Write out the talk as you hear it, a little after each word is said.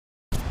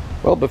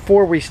Well,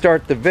 before we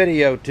start the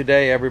video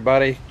today,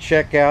 everybody,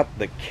 check out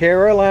the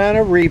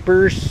Carolina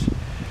Reapers,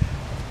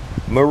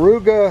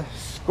 Moruga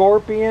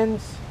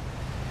Scorpions,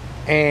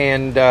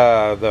 and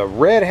the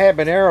red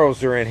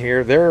habaneros are in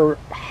here. They're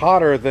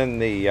hotter than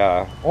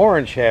the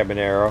orange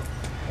habanero.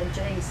 And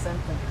Jay's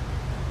something.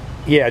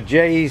 Yeah,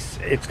 Jay's.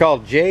 It's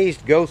called Jay's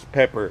Ghost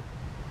Pepper.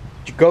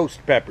 Ghost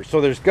pepper. So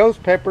there's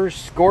ghost peppers,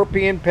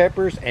 scorpion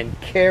peppers, and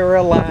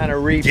Carolina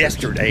Reapers.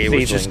 Yesterday it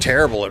was just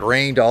terrible. It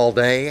rained all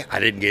day. I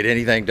didn't get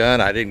anything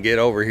done. I didn't get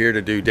over here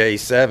to do day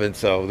 7.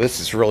 So this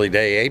is really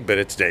day 8, but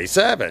it's day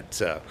 7.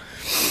 So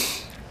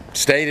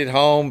stayed at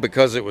home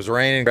because it was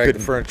raining.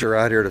 Good furniture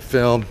out here to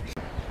film.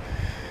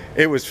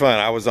 It was fun.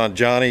 I was on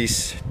Johnny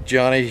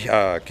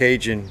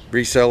Cajun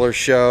Reseller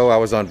show. I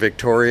was on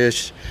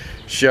Victoria's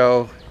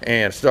show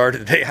and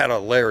they had a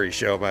Larry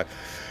show.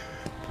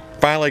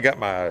 Finally got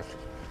my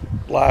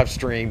live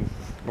stream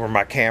or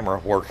my camera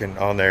working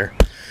on there.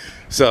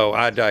 So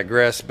I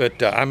digress,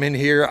 but I'm in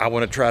here. I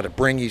want to try to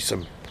bring you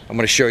some, I'm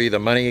going to show you the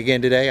money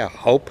again today, I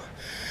hope.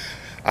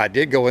 I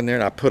did go in there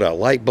and I put a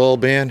light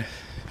bulb in,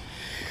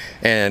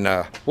 and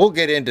we'll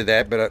get into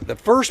that. But the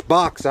first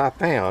box I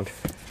found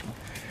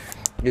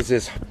is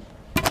this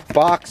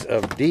box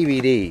of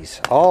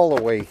DVDs all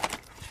the way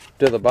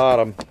to the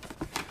bottom.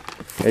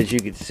 As you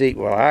can see,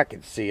 well, I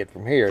can see it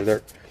from here.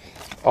 They're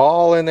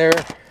all in there.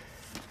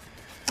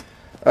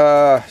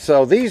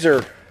 So these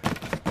are,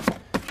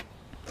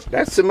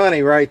 that's the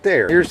money right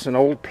there. Here's an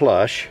old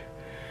plush.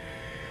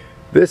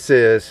 This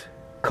is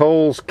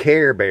Cole's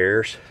Care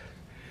Bears.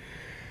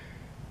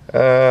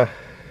 I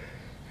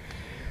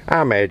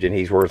imagine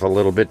he's worth a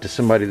little bit to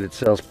somebody that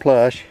sells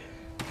plush.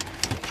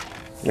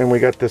 Then we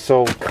got this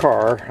old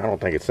car. I don't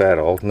think it's that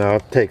old. No,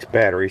 it takes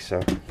batteries,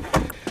 so.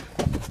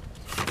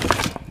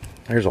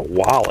 There's a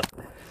wallet.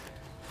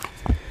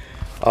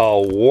 A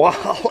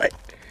wallet.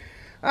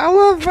 I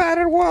love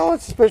battered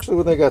wallets, especially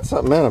when they got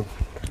something in them.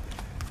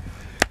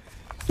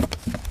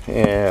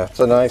 Yeah, it's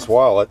a nice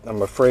wallet.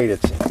 I'm afraid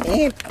it's an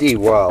empty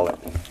wallet.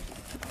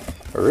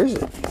 Or is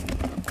it?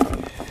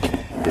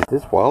 Is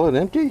this wallet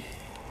empty?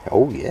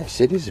 Oh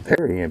yes, it is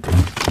very empty.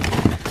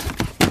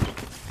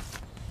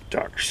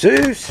 Dr.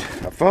 Seuss,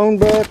 a phone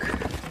book.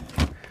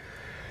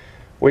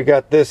 We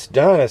got this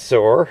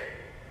dinosaur.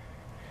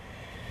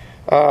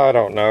 I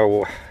don't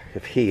know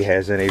if he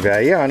has any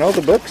value. I know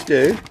the books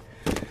do.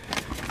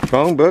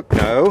 Phone book,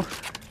 no.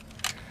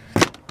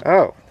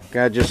 Oh,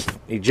 guy just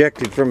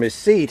ejected from his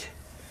seat.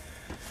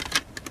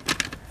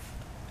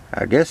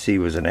 I guess he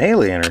was an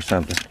alien or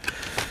something.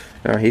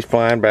 No, he's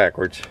flying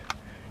backwards.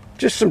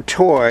 Just some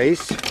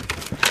toys.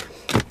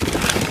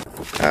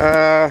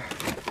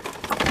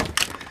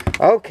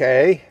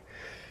 Okay.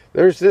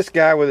 There's this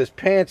guy with his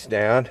pants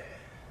down.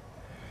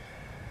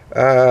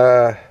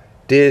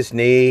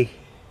 Disney.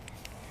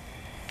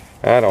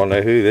 I don't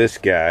know who this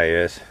guy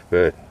is,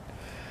 but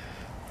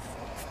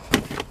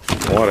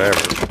whatever.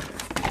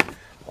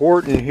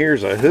 Horton,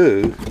 here's a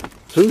who.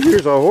 Who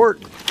here's a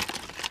Horton?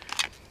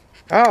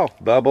 Oh,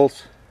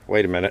 Bubbles.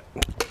 Wait a minute.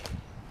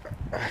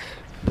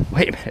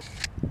 Wait a minute.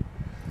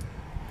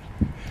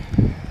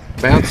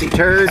 Bouncy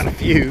turd. A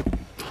few.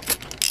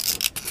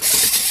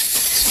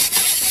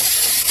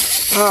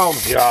 Oh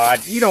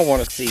God, you don't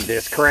want to see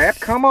this crap.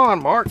 Come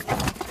on, Mark.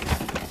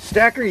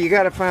 Stacker, you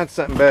got to find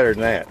something better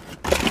than that.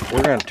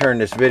 We're going to turn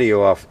this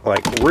video off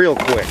like real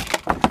quick.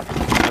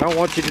 I don't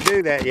want you to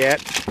do that yet.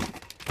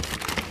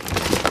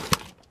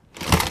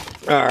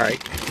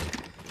 Alright.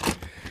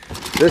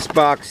 This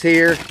box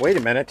here. Wait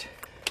a minute.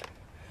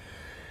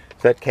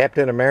 Is that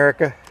Captain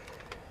America?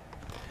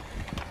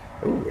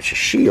 Ooh, it's a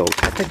shield.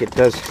 I think it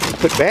does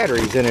put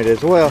batteries in it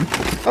as well.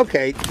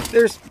 Okay,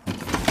 there's...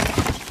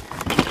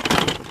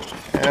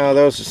 Oh,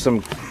 those are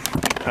some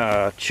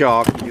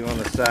chalk you on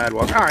the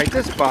sidewalk. Alright,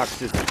 this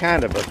box is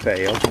kind of a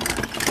fail.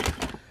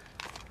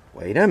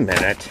 Wait a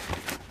minute.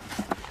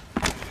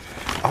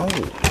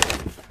 Oh.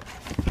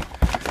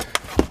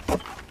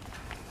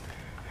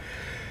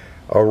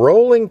 A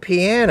rolling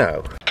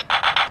piano.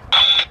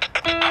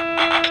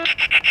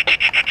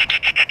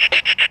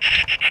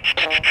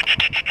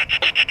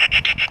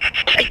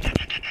 Hey.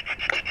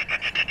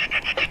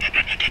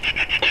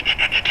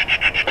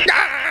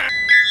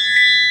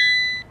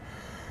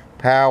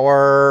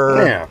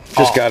 Power. Yeah,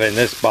 just got in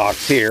this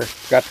box here.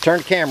 Got to turn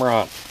the camera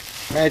on.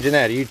 Imagine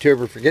that, a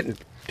YouTuber forgetting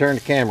to turn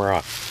the camera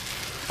on.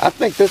 I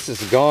think this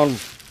is gone.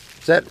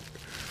 Is that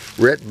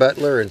Rhett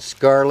Butler and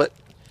Scarlett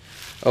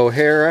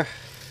O'Hara?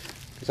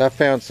 Because I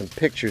found some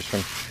pictures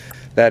from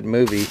that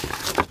movie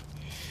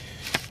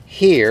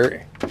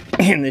here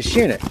in this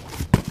unit.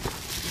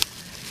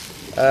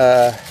 Wait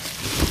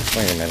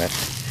a minute.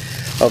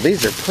 Oh,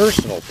 these are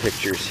personal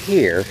pictures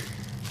here.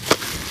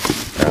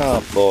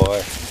 Oh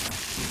boy.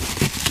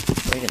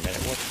 Wait a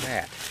minute, what's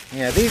that?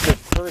 Yeah, these are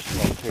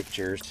personal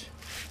pictures.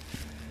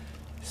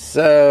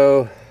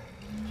 So,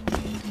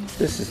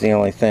 this is the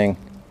only thing.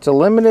 It's a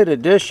limited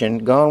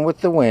edition, Gone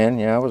with the Wind.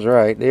 Yeah, I was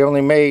right. They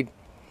only made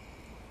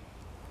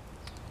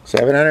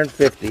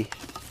 750.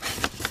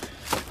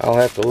 I'll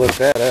have to look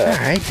that up.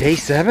 All right, day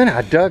 7.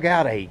 I dug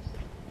out a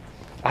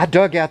I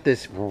dug out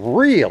this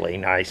really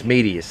nice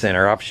media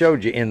center. I've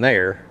showed you in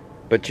there,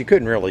 but you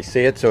couldn't really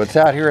see it, so it's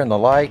out here in the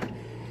light.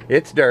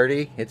 It's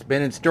dirty. It's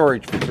been in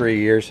storage for 3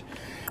 years,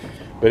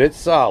 but it's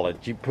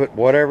solid. You put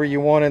whatever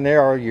you want in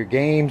there, all your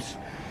games,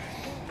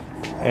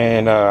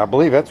 and I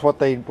believe that's what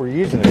they were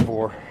using it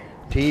for.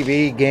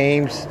 TV,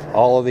 games,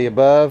 all of the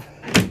above.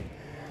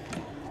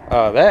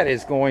 That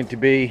is going to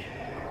be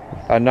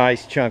a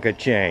nice chunk of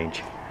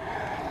change.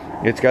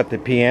 It's got the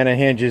piano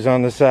hinges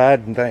on the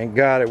side, and thank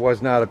God it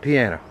was not a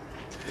piano.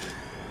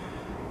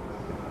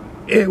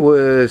 It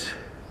was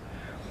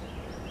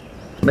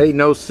made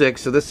in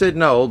 06, so this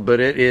isn't old, but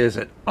it is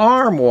an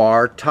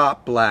armoire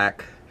top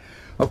black.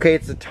 Okay,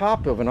 it's the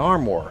top of an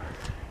armoire.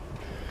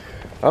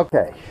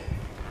 Okay.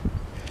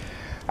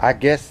 I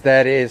guess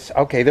that is,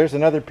 okay, there's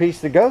another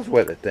piece that goes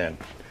with it then.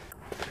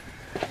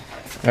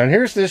 And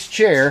here's this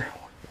chair.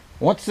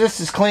 Once this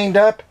is cleaned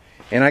up,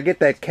 and I get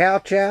that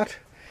couch out,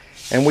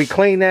 and we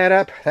clean that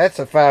up, that's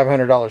a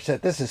 $500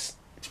 set. This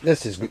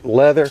is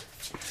leather.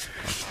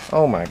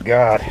 Oh my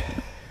God.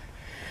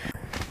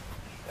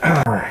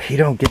 You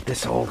don't get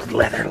this old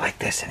leather like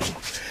this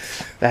anymore.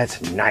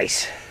 That's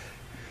nice.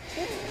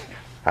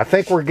 I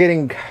think we're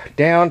getting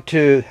down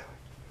to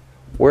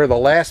where the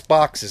last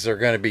boxes are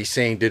going to be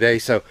seen today.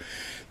 So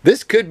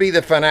this could be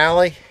the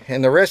finale,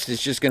 and the rest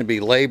is just going to be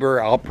labor.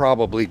 I'll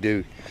probably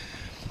do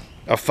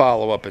a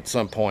follow-up at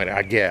some point,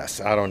 I guess.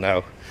 I don't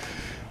know.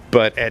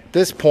 But at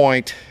this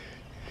point,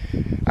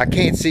 I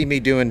can't see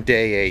me doing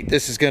day 8.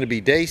 This is going to be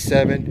day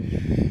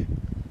 7.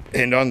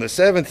 And on the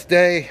 7th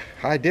day,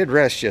 I did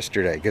rest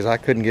yesterday because I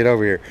couldn't get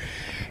over here.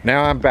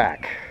 Now I'm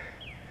back.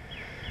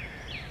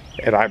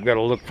 And I've got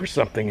to look for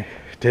something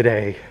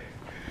today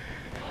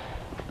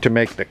to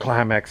make the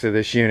climax of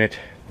this unit,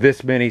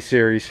 this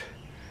mini-series,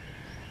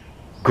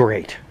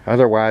 great.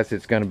 Otherwise,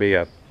 it's going to be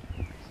a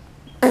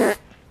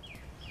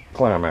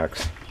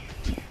climax.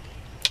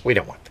 We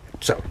don't want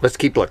that. So let's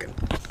keep looking.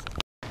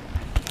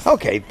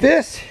 Okay,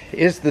 this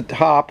is the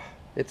top.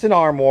 It's an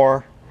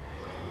armoire.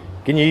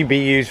 Can be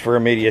used for a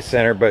media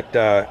center, but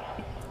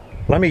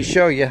let me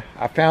show you.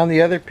 I found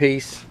the other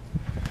piece.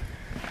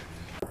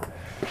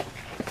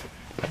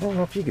 I don't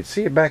know if you can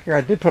see it back here.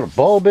 I did put a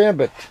bulb in,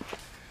 but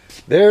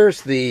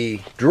there's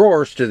the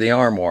drawers to the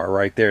armoire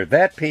right there.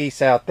 That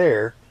piece out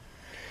there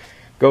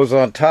goes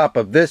on top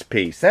of this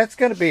piece. That's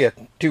going to be a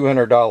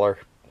 $200,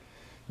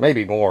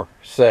 maybe more,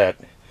 set.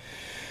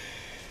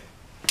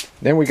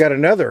 Then we got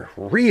another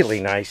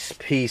really nice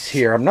piece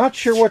here. I'm not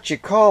sure what you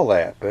call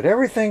that, but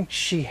everything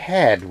she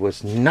had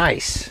was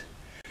nice.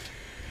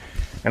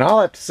 And I'll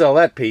have to sell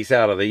that piece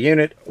out of the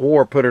unit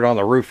or put it on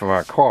the roof of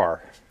my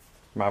car,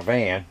 my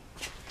van.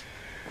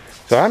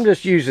 So I'm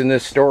just using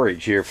this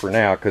storage here for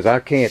now because I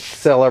can't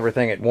sell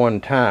everything at one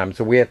time.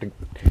 So we have to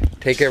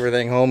take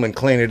everything home and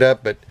clean it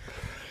up. But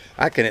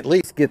I can at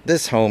least get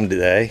this home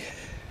today.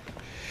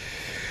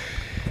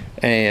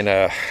 And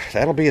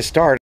that'll be a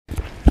start.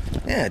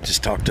 Yeah, I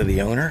just talked to the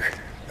owner,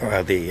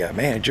 or the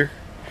manager,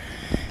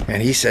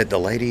 and he said the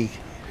lady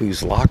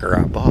whose locker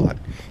I bought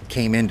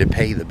came in to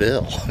pay the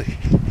bill.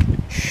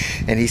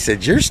 And he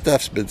said, your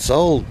stuff's been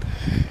sold.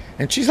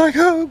 And she's like,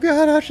 oh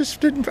God, I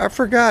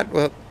forgot.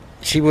 Well,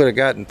 she would have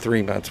gotten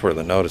 3 months worth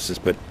of notices,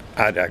 but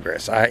I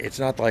digress. It's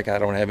not like I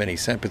don't have any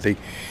sympathy.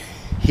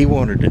 He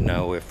wanted to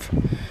know if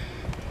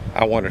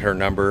I wanted her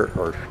number,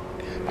 or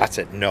I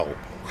said no.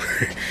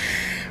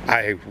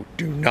 I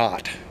do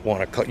not want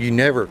to call. You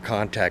never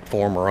contact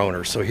former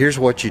owners. So here's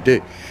what you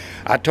do.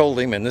 I told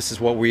him, and this is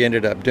what we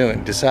ended up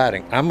doing,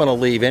 deciding I'm going to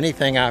leave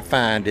anything I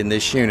find in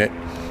this unit,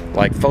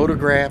 like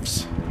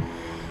photographs,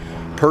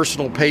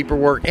 personal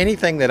paperwork,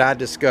 anything that I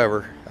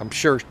discover. I'm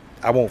sure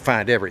I won't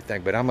find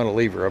everything, but I'm going to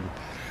leave her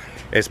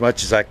as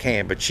much as I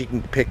can. But she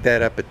can pick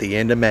that up at the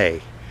end of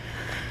May.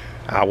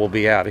 I will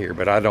be out here,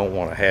 but I don't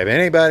want to have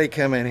anybody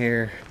come in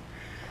here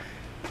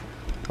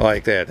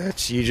like that.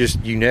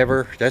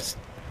 That's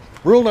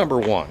rule number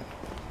 1,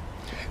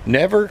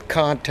 never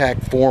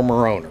contact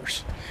former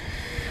owners.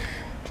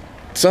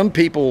 Some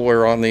people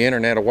were on the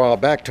internet a while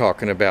back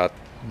talking about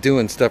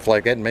doing stuff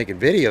like that and making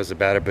videos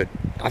about it, but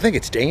I think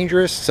it's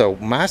dangerous. So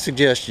my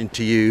suggestion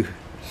to you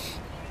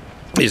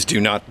is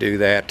do not do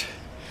that.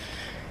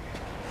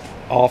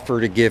 Offer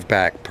to give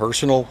back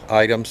personal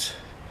items,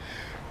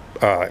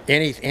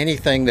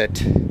 anything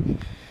that,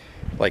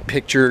 like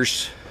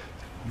pictures,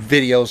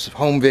 videos,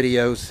 home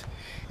videos.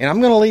 And I'm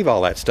going to leave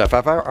all that stuff.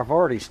 I've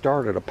already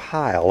started a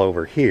pile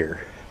over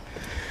here.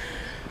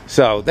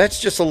 So that's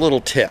just a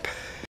little tip.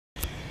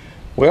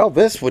 Well,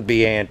 this would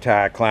be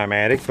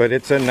anticlimactic, but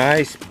it's a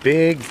nice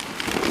big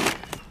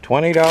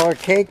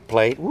 $20 cake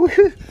plate.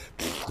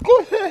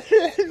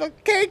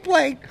 Cake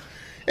plate.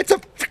 It's a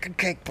freaking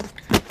cake plate.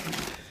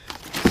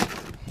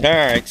 All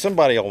right,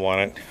 somebody will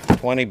want it.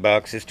 20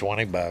 bucks is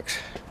 20 bucks.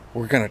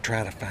 We're going to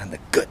try to find the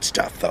good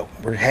stuff, though.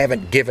 I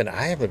haven't given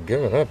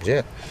up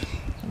yet.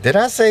 Did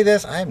I say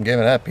this? I haven't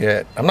given up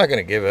yet. I'm not going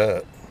to give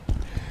up.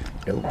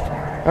 Nope.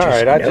 All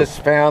right, I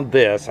just found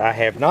this. I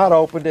have not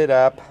opened it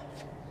up.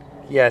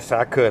 Yes,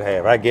 I could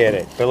have. I get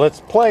it. But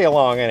let's play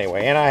along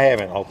anyway. And I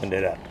haven't opened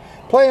it up.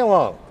 play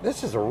along.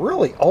 This is a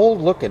really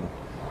old looking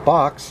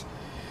box.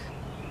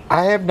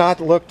 I have not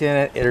looked in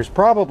it. There's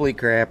probably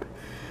crap,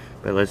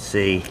 but let's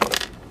see.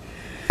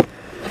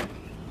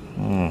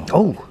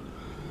 Oh,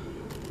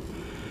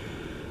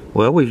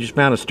 well, we just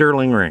found a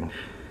sterling ring.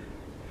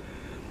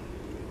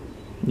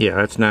 Yeah,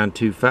 that's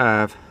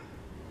 925.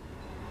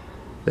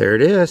 There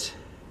it is.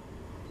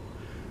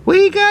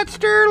 We got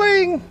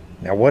sterling.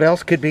 Now, what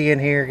else could be in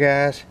here,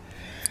 guys?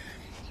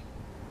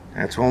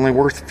 That's only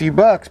worth a few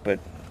bucks, but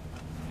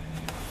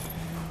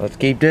let's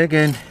keep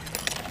digging.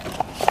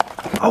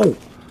 Oh!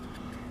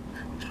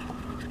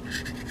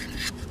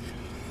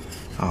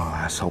 Oh,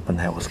 I was hoping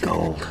that was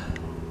gold.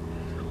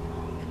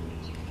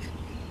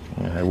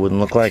 It wouldn't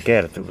look like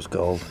that if it was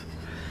gold.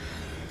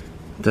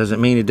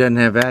 Doesn't mean it doesn't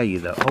have value,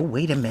 though. Oh,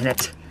 wait a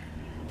minute.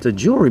 It's a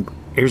jewelry.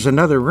 Here's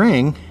another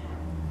ring.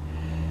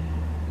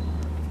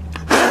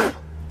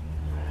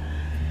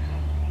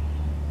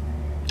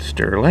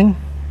 Sterling.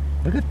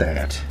 Look at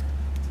that.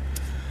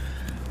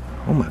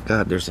 Oh my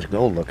God, there's a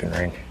gold looking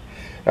ring.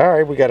 All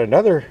right, we got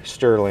another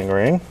sterling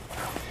ring.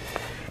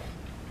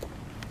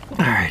 All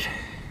right.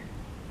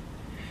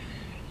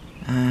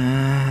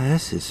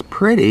 This is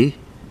pretty.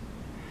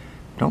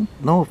 Don't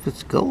know if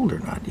it's gold or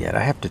not yet.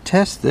 I have to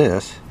test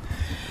this.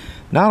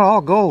 Not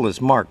all gold is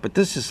marked, but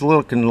this is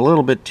looking a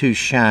little bit too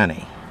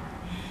shiny.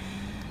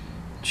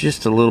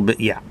 Just a little bit.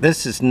 Yeah,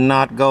 this is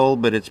not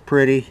gold, but it's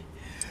pretty.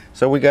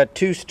 So we got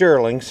two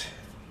sterlings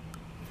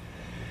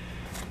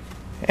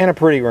and a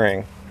pretty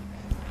ring.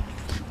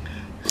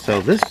 So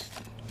this,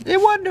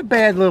 it wasn't a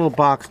bad little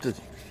box to,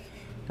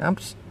 I'm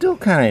still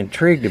kind of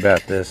intrigued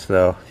about this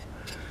though.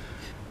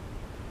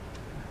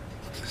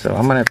 So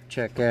I'm gonna have to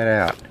check that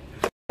out.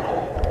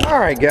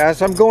 Alright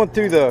guys, I'm going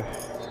through the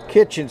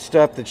kitchen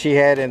stuff that she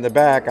had in the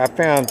back. I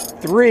found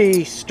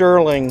 3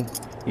 sterling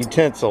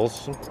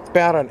utensils,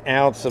 about an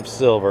ounce of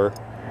silver.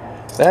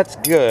 That's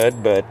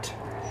good, but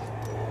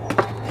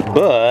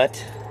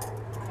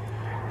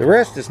the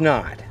rest is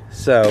not.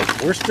 So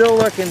we're still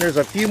looking. There's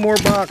a few more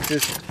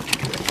boxes,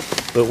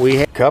 but we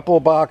have a couple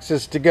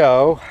boxes to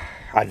go.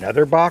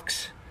 Another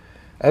box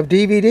of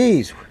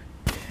DVDs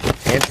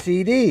and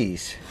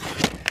CDs.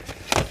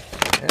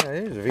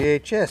 There's a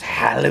VHS.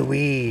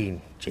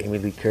 Halloween. Jamie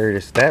Lee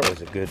Curtis. That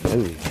was a good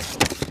movie.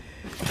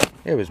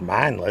 It was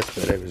mindless,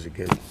 but it was a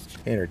good,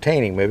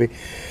 entertaining movie.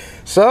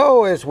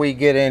 So as we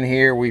get in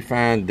here, we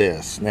find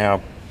this.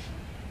 Now,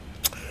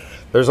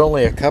 there's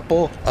only a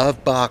couple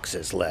of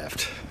boxes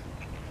left.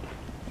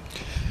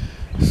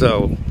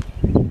 So,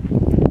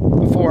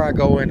 before I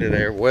go into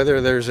there,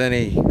 whether there's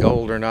any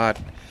gold or not,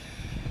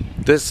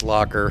 this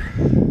locker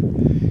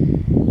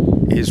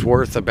is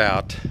worth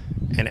about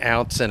 1.5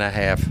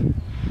 ounces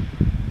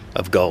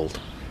of gold.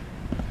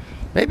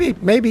 Maybe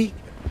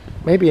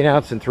 1.75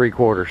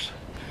 ounces.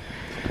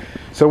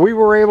 So we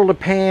were able to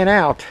pan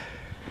out,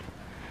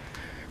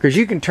 because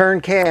you can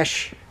turn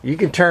cash, you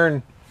can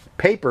turn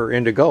paper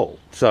into gold.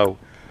 So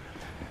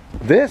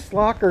this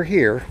locker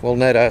here will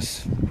net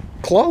us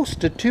close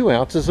to 2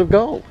 ounces of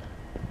gold.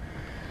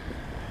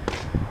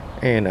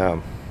 And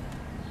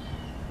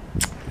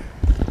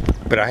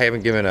but I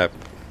haven't given up.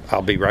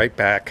 I'll be right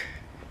back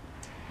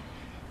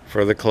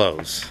for the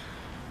close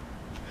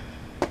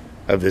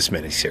of this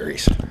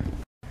mini-series.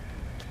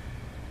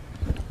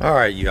 All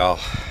right, y'all,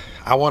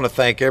 I want to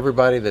thank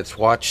everybody that's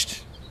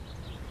watched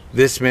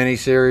this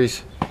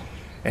mini-series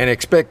and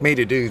expect me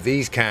to do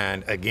these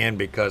kind again,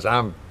 because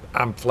I'm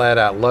flat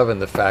out loving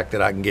the fact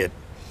that I can get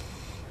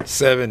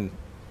 7,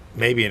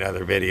 maybe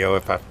another video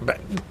if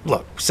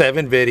look,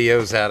 7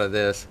 videos out of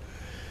this.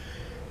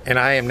 And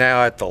I am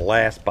now at the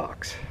last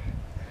box.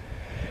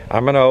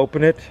 I'm gonna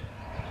open it.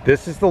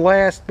 This is the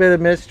last bit of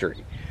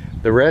mystery.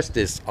 The rest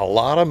is a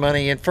lot of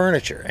money in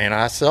furniture, and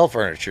I sell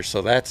furniture,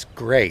 so that's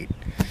great.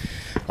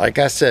 Like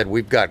I said,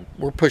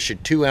 we're pushing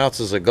 2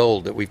 ounces of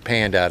gold that we've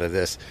panned out of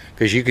this,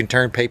 because you can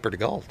turn paper to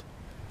gold.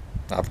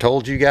 I've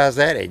told you guys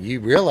that, and you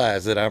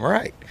realize that I'm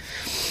right.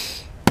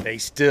 They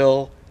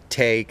still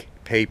take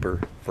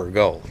paper for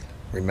gold.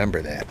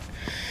 Remember that.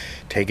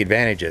 Take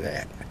advantage of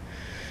that.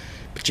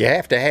 But you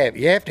have to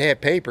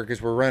have paper,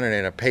 because we're running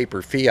in a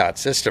paper fiat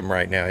system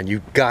right now, and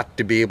you've got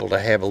to be able to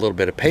have a little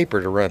bit of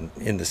paper to run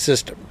in the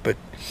system. But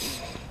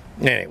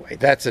anyway,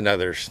 that's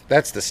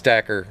the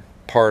stacker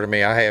part of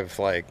me. I have,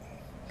 like,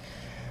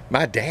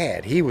 my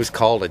dad, he was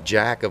called a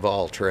jack of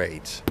all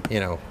trades, you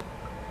know.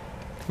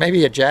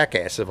 Maybe a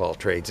jackass of all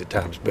trades at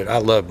times, but I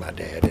love my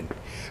dad and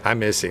I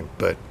miss him.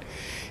 But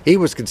he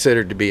was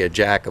considered to be a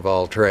jack of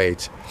all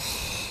trades.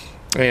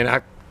 And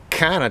I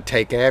kind of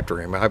take after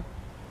him.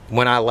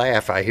 When I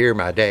laugh, I hear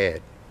my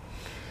dad.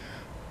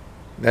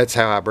 That's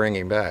how I bring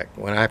him back.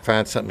 When I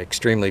find something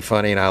extremely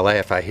funny and I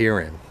laugh, I hear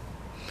him.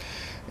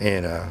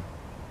 And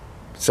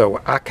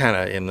so I kind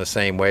of am the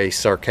same way,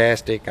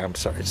 sarcastic. I'm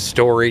sorry,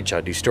 storage,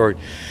 I do storage.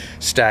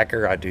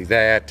 Stacker, I do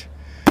that.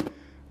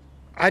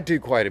 I do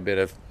quite a bit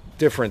of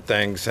different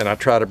things, and I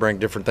try to bring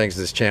different things to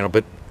this channel,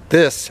 but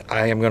this,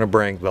 I am going to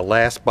bring the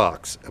last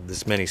box of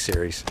this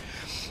mini-series.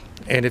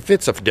 And if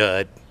it's a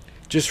dud,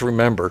 just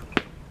remember,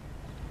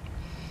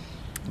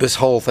 this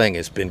whole thing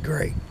has been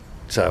great.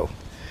 So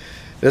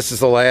this is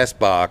the last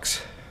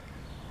box.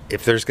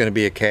 If there's going to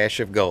be a cache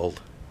of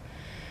gold,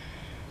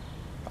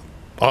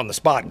 on the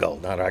spot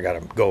gold, not I gotta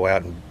go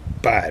out and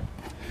buy it,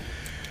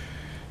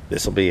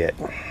 this will be it.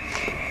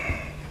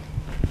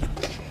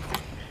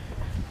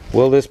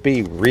 Will this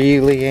be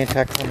really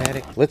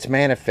anticlimactic? Let's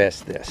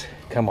manifest this.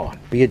 Come on,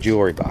 be a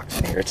jewelry box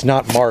in here. It's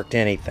not marked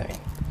anything.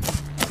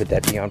 Could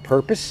that be on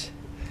purpose?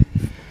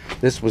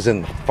 This was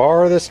in the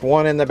farthest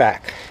one in the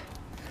back.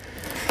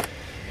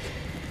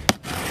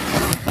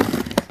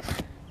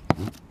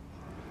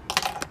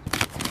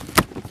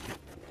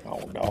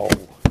 Oh no.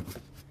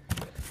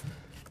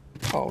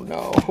 Oh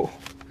no.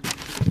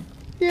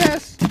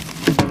 Yes.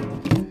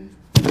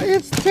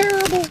 It's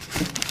terrible.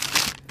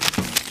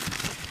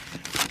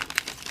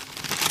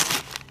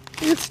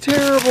 It's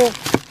terrible.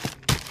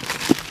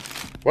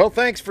 Well,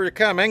 thanks for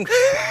coming.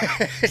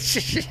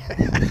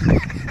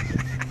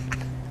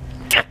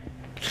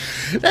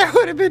 That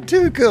would have been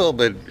too cool,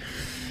 but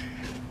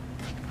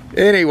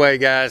anyway,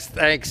 guys,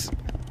 thanks.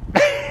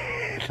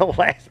 The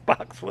last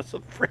box was a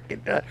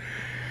freaking done.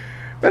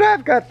 But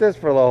I've got this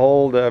for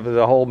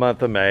the whole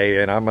month of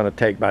May, and I'm going to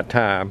take my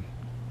time.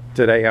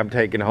 Today I'm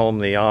taking home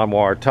the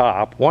Anwar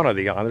top. One of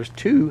the there's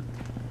two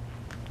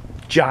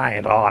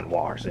giant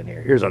Anwars in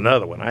here. Here's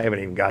another one I haven't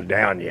even got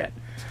down yet.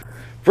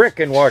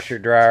 Frickin' washer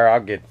dryer. I'll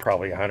get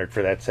probably 100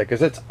 for that set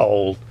because it's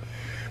old.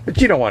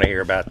 But you don't want to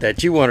hear about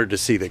that. You wanted to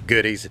see the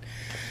goodies.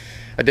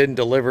 I didn't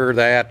deliver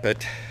that,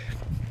 but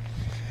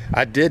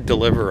I did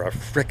deliver a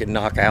frickin'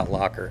 knockout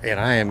locker, and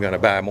I am going to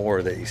buy more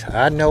of these.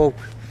 I know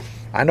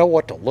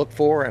what to look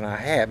for, and I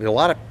have. A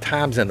lot of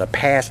times in the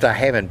past I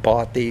haven't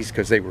bought these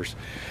because they were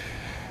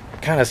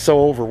kind of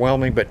so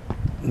overwhelming, but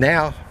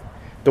now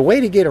the way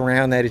to get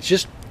around that is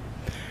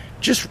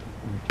just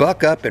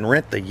buck up and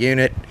rent the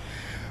unit,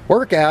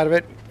 work out of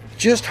it.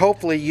 Just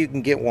hopefully you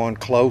can get one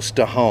close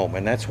to home,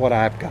 and that's what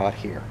I've got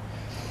here.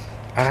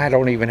 I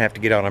don't even have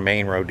to get on a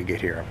main road to get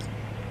here. I'm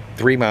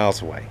 3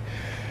 miles away.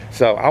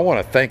 So I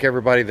want to thank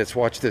everybody that's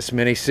watched this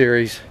mini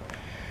series,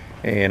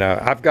 and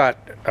I've got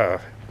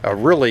a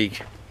really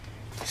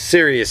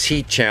serious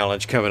heat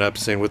challenge coming up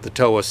soon with the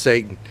Toe of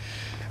Satan.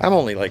 I'm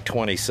only like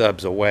 20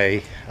 subs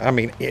away. I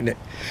mean,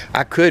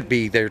 I could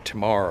be there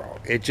tomorrow.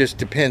 It just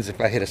depends if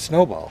I hit a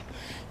snowball.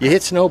 You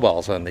hit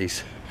snowballs on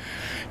these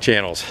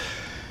channels.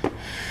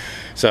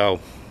 So,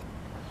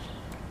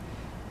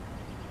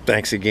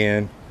 thanks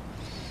again.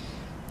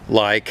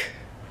 Like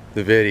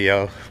the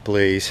video,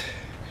 please.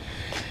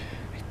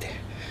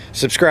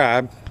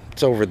 Subscribe.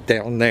 It's over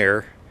down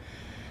there.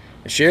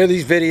 Share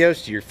these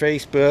videos to your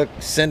Facebook.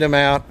 Send them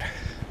out.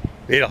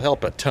 It'll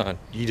help a ton.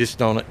 You just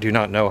do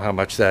not know how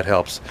much that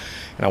helps.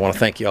 And I want to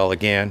thank you all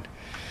again.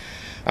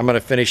 I'm going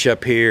to finish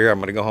up here. I'm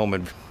going to go home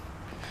and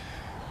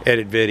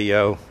edit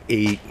video,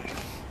 eat,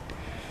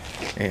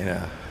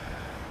 and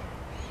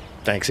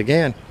thanks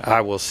again.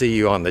 I will see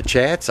you on the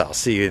chats. I'll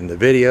see you in the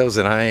videos,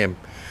 and I am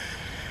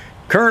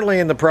currently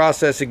in the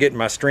process of getting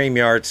my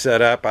StreamYard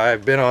set up.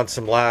 I've been on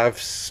some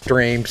live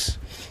streams.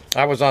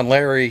 I was on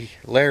Larry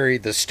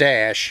the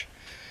Stash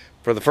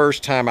for the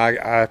first time.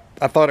 I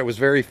thought it was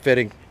very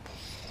fitting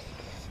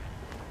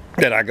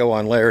that I go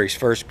on Larry's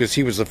first because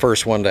he was the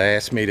first one to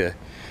ask me to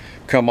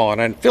come on.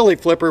 And Philly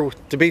Flipper,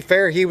 to be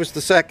fair, he was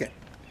the second.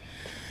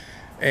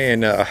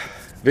 And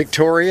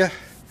Victoria,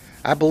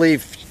 I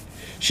believe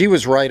she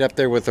was right up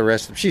there with the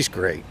rest of them. She's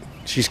great.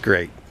 She's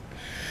great.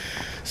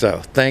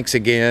 So thanks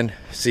again.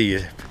 See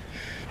you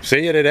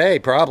today,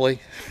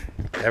 probably.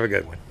 Have a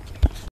good one.